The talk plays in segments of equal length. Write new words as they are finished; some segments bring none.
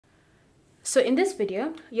So in this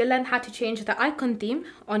video, you'll learn how to change the icon theme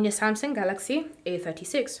on your Samsung Galaxy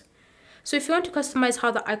A36. So if you want to customize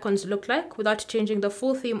how the icons look like without changing the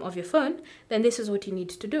full theme of your phone, then this is what you need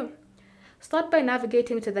to do. Start by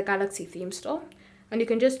navigating to the Galaxy theme store, and you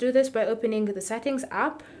can just do this by opening the Settings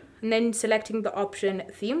app and then selecting the option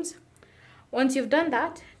Themes. Once you've done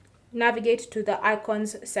that, navigate to the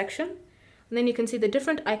Icons section, and then you can see the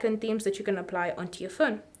different icon themes that you can apply onto your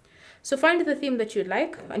phone. So find the theme that you'd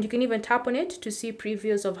like, and you can even tap on it to see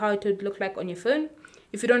previews of how it would look like on your phone.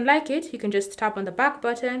 If you don't like it, you can just tap on the back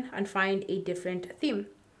button and find a different theme.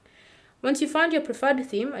 Once you find your preferred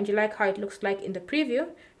theme and you like how it looks like in the preview,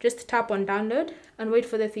 just tap on download and wait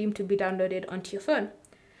for the theme to be downloaded onto your phone.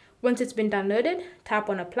 Once it's been downloaded, tap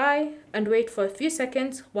on apply and wait for a few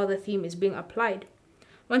seconds while the theme is being applied.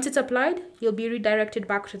 Once it's applied, you'll be redirected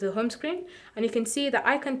back to the home screen, and you can see the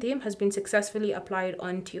icon theme has been successfully applied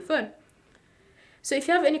onto your phone. So if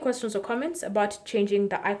you have any questions or comments about changing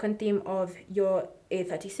the icon theme of your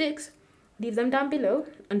A36, leave them down below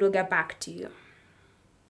and we'll get back to you.